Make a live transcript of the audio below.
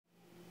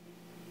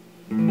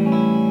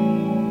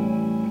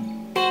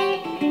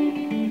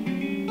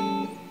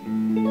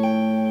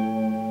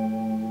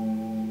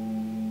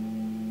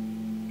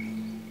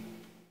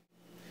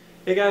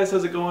Hey guys,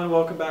 how's it going?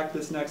 Welcome back to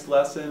this next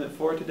lesson.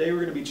 For today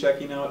we're going to be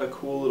checking out a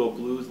cool little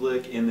blues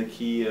lick in the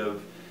key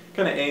of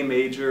kind of A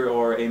major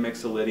or A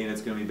Mixolydian.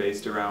 It's going to be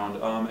based around,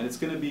 and it's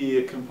going to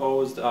be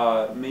composed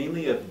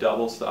mainly of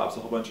double stops, a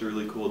whole bunch of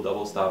really cool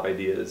double stop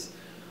ideas.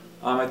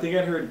 I think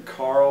I'd heard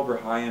Carl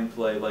Verheyen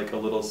play like a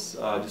little,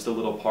 just a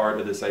little part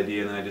of this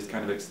idea, and then I just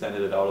kind of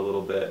extended it out a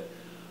little bit.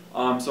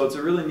 So it's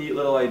a really neat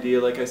little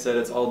idea. Like I said,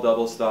 it's all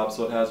double stop,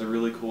 so it has a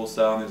really cool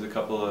sound. There's a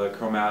couple of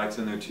chromatics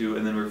in there too,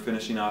 and then we're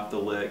finishing off the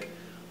lick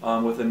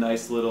with a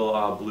nice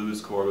little blues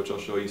chord, which I'll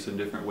show you some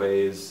different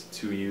ways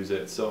to use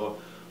it. So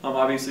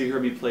obviously you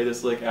heard me play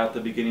this lick at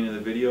the beginning of the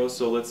video,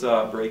 so let's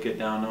break it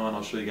down now and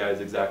I'll show you guys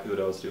exactly what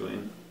I was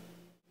doing.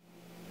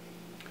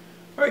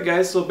 Alright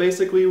guys, so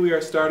basically we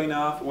are starting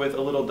off with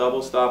a little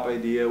double stop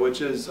idea,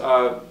 which is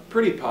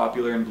pretty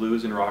popular in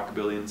blues and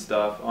rockabilly and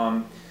stuff.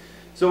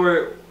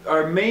 So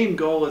our main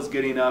goal is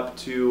getting up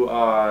to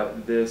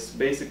this.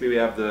 Basically we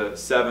have the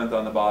 7th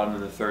on the bottom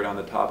and the 3rd on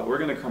the top, but we're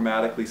going to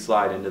chromatically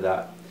slide into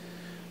that.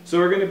 So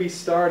we're going to be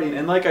starting,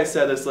 and like I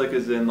said, this lick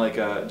is in like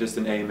just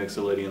an A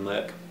Mixolydian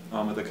lick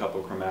with a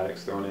couple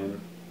chromatics thrown in.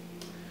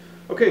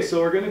 Okay, so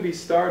we're going to be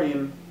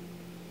starting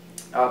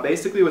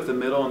basically with the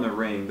middle and the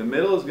ring. The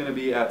middle is going to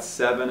be at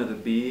 7 of the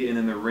B, and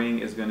then the ring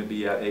is going to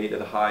be at 8 of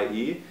the high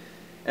E.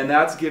 And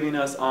that's giving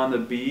us on the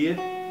B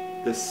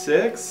the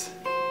 6.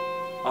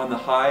 On the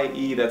high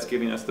E, that's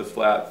giving us the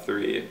flat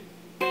 3.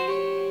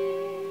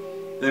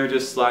 Then we're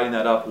just sliding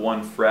that up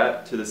 1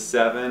 fret to the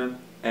 7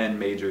 and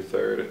major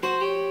 3rd.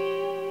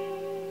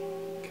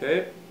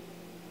 Okay?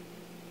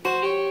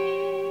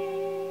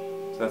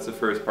 So that's the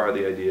first part of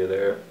the idea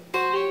there.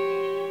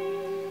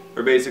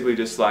 We're basically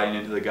just sliding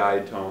into the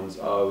guide tones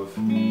of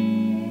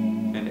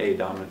an A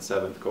dominant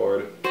 7th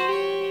chord.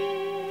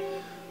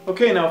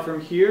 Okay, now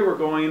from here we're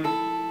going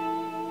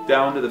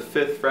down to the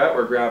 5th fret.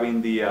 We're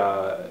grabbing the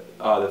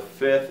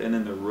 5th and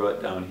then the root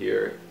down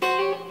here.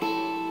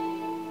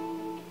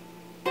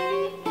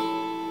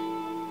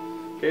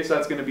 Okay, so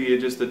that's going to be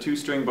just a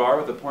 2-string bar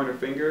with a pointer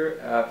finger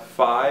at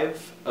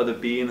 5 of the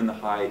B and then the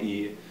high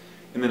E.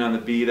 And then on the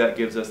B that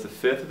gives us the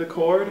 5th of the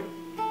chord,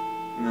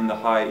 and then the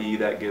high E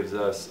that gives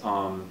us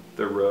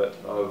the root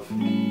of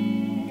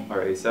our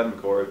A7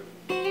 chord.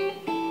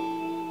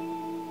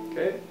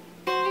 Okay.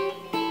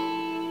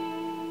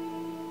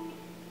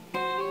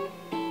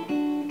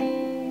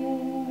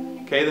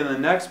 Okay, then the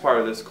next part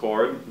of this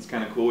chord is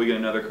kind of cool. We get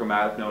another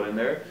chromatic note in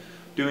there.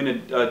 Doing a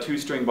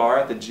 2-string bar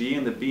at the G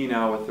and the B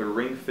now with the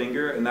ring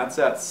finger, and that's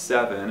at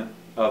 7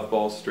 of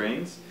both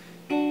strings.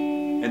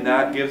 And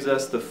that gives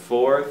us the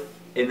 4th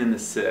and then the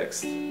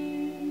 6th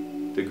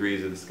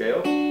degrees of the scale.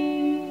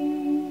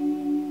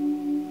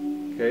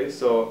 Okay,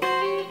 so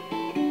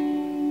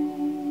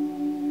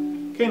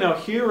now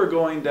here we're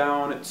going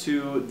down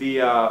to the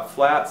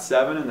flat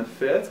 7 and the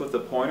 5th with the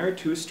pointer,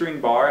 2-string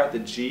bar at the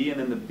G and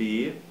then the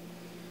B.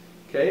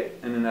 Okay,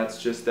 and then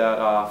that's just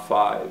at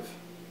 5.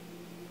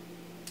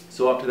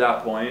 So up to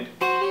that point.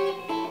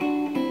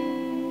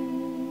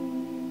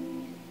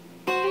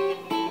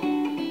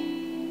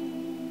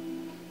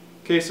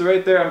 Okay, so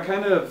right there I'm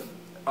kind of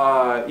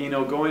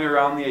going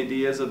around the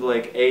ideas of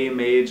like A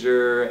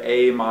major,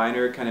 A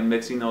minor, kind of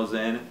mixing those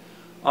in.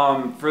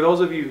 For those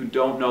of you who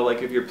don't know,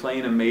 like if you're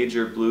playing a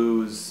major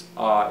blues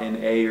in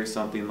A or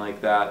something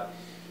like that,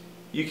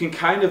 you can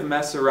kind of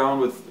mess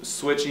around with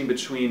switching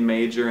between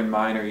major and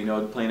minor,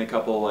 playing a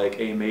couple like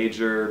A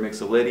major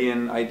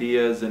Mixolydian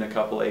ideas and a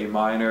couple A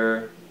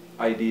minor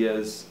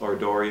ideas or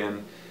Dorian.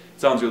 It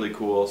sounds really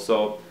cool,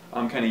 so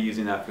I'm kind of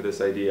using that for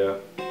this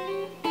idea.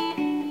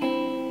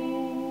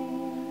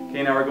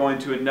 Okay, now we're going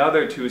to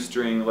another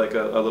 2-string, like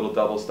a little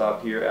double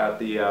stop here at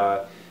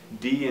the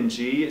D and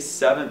G,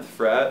 7th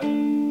fret.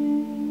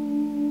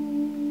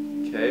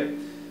 Okay,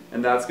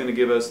 and that's going to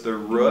give us the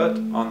root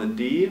on the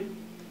D.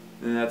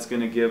 And that's going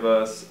to give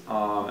us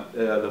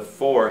the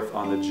 4th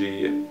on the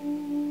G.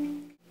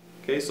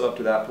 Okay, so up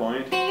to that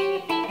point.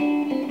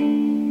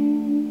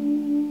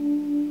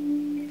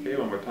 Okay,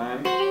 one more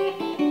time.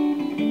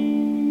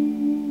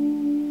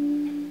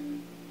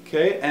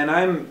 Okay, and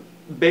I'm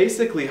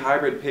basically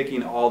hybrid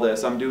picking all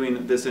this. I'm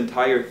doing this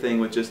entire thing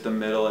with just the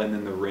middle and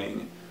then the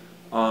ring.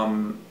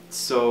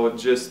 So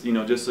just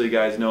just so you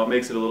guys know, it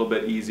makes it a little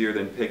bit easier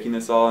than picking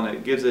this all, and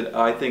it gives it,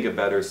 I think, a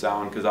better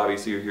sound because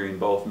obviously you're hearing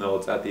both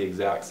notes at the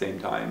exact same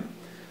time.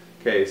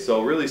 Okay,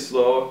 so really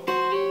slow.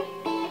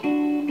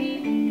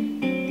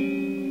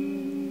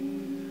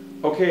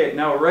 Okay,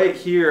 now right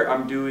here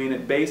I'm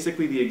doing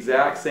basically the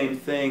exact same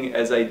thing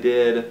as I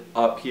did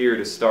up here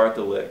to start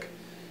the lick.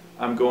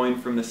 I'm going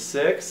from the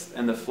 6th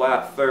and the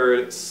flat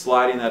 3rd,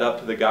 sliding that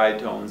up to the guide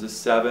tones, the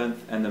 7th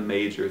and the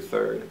major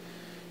 3rd.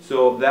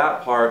 So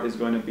that part is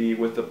going to be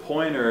with the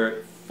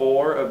pointer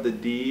 4 of the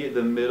D,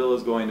 the middle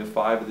is going to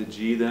 5 of the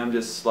G, then I'm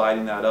just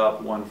sliding that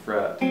up 1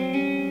 fret.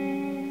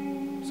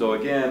 So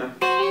again,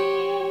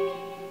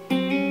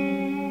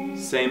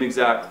 same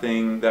exact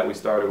thing that we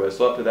started with,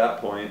 so up to that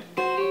point.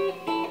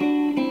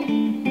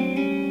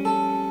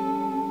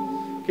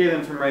 Okay,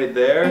 then from right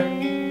there,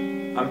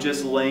 I'm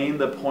just laying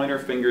the pointer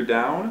finger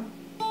down,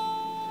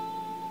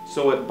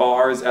 so it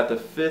bars at the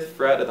 5th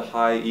fret of the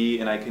high E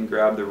and I can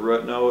grab the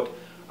root note.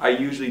 I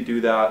usually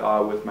do that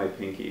with my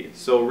pinky.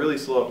 So really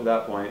slow up to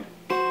that point.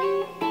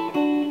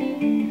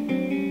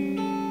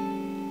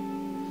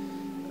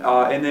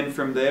 And then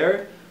from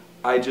there,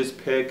 I just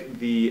pick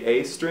the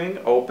A string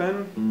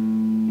open.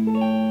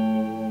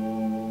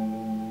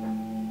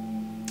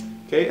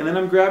 Okay, and then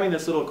I'm grabbing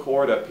this little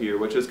chord up here,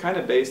 which is kind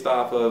of based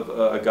off of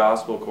a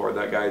gospel chord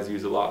that guys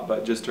use a lot,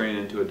 but just turning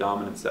it into a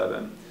dominant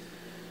 7.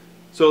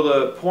 So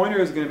the pointer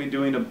is going to be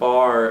doing a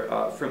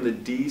bar from the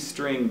D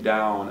string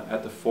down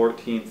at the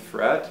 14th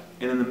fret,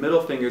 and then the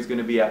middle finger is going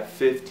to be at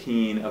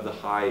 15 of the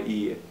high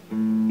E.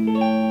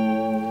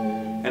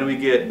 And we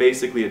get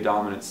basically a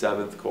dominant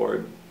 7th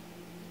chord.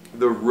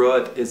 The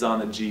root is on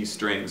the G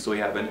string, so we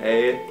have an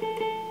A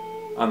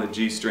on the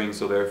G string,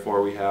 so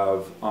therefore we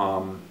have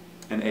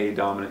an A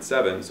dominant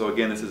 7. So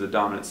again, this is a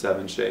dominant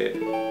 7 shape.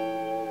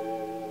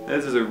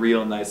 This is a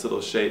real nice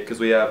little shape because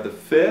we have the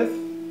 5th,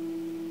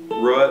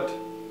 root,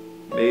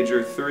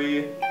 major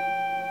 3,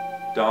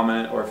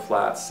 dominant or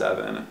flat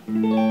 7.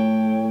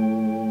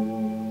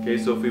 Okay,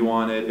 so if we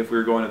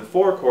were going to the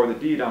 4 chord, the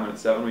D dominant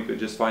 7, we could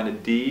just find a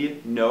D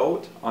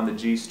note on the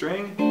G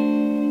string,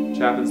 which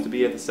happens to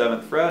be at the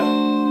 7th fret.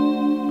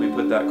 We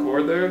put that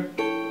chord there.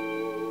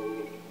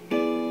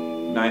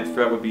 9th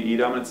fret would be E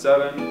dominant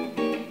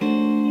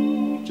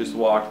 7. Just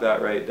walk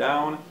that right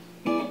down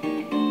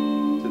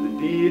to the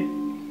D,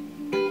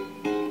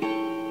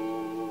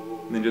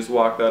 and then just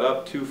walk that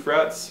up 2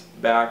 frets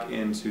back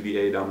into the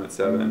A dominant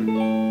 7.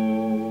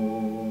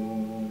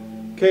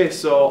 Okay,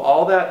 so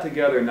all that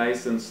together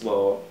nice and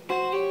slow.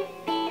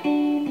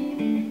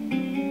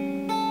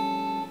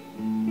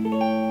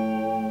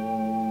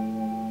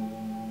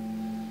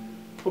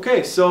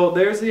 Okay, so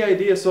there's the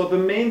idea. So the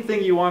main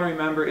thing you want to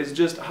remember is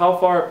just how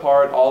far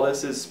apart all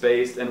this is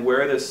spaced and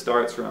where this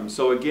starts from.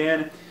 So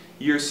again,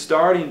 you're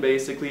starting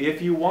basically,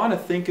 if you want to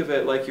think of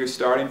it like you're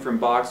starting from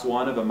box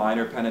 1 of a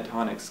minor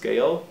pentatonic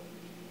scale,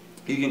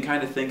 you can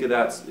kind of think of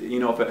that, you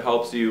know, if it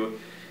helps you,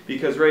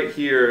 because right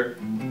here,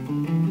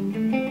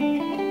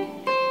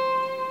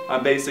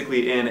 I'm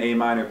basically in a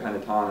minor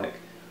pentatonic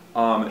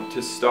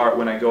to start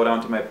when I go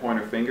down to my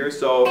pointer finger.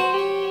 So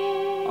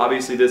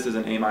obviously this is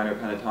an A minor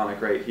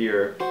pentatonic right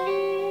here,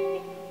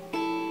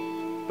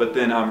 but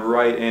then I'm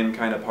right in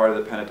kind of part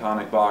of the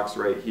pentatonic box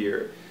right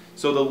here.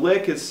 So the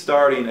lick is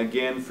starting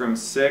again from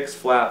 6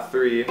 flat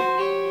 3,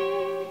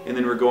 and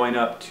then we're going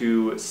up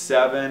to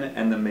 7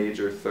 and the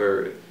major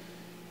 3rd.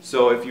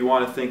 So if you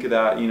want to think of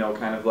that, you know,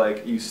 kind of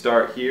like you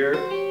start here,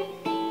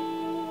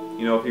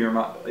 you know,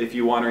 if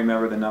you want to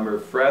remember the number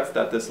of frets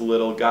that this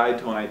little guide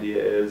tone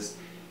idea is,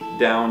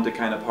 down to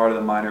kind of part of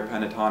the minor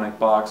pentatonic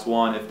box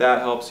 1, if that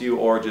helps you,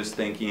 or just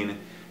thinking,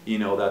 you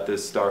know, that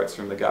this starts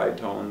from the guide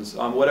tones,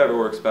 whatever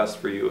works best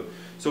for you.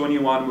 So when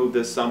you want to move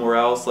this somewhere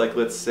else, like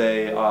let's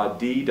say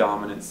D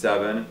dominant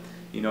 7,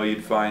 you know,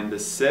 you'd find the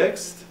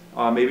 6th,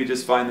 maybe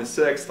just find the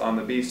 6th on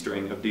the B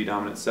string of D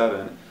dominant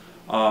 7.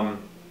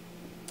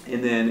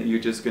 And then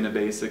you're just going to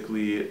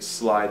basically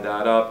slide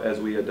that up as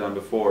we had done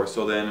before.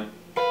 So then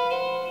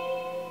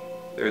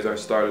there's our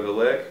start of the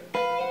lick.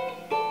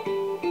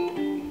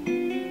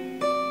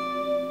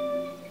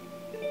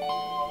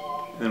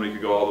 And then we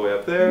could go all the way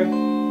up there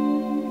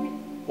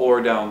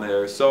or down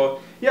there.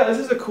 So yeah, this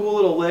is a cool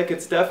little lick.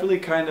 It's definitely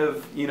kind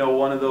of, you know,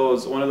 one of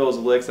those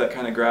licks that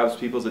kind of grabs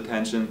people's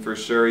attention for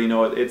sure. You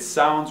know, it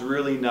sounds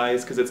really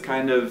nice because it's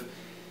kind of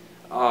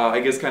I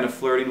guess kind of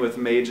flirting with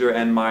major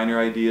and minor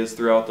ideas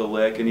throughout the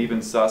lick, and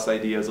even sus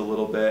ideas a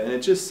little bit, and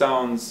it just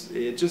sounds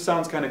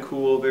kind of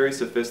cool, very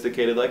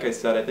sophisticated. Like I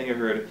said, I think I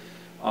heard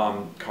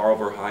Carl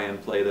Verheyen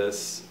play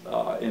this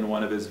in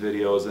one of his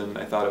videos, and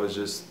I thought it was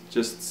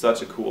just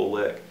such a cool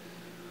lick.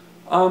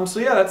 So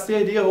yeah, that's the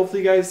idea.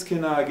 Hopefully you guys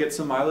can get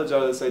some mileage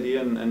out of this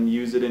idea and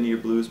use it in your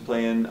blues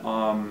playing,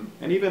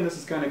 and even this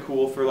is kind of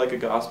cool for like a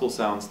gospel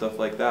sound, stuff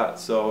like that.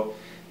 So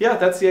yeah,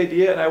 that's the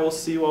idea, and I will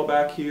see you all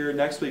back here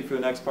next week for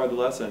the next part of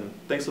the lesson.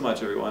 Thanks so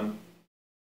much, everyone.